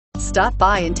Stop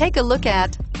by and take a look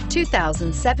at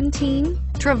 2017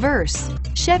 Traverse.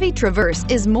 Chevy Traverse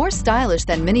is more stylish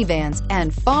than minivans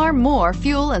and far more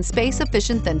fuel and space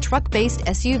efficient than truck-based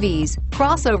SUVs.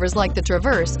 Crossovers like the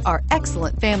Traverse are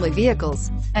excellent family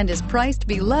vehicles and is priced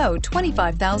below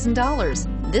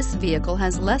 $25,000. This vehicle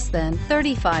has less than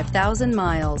 35,000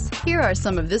 miles. Here are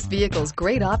some of this vehicle's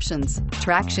great options: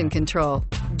 traction control,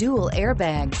 dual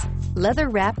airbags,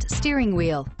 leather-wrapped steering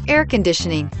wheel, air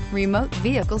conditioning, remote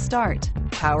vehicle start,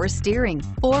 power steering,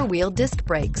 four-wheel disc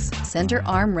brakes, center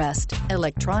armrest,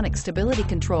 electronic stability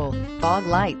control, fog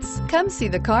lights. Come see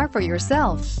the car for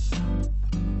yourself.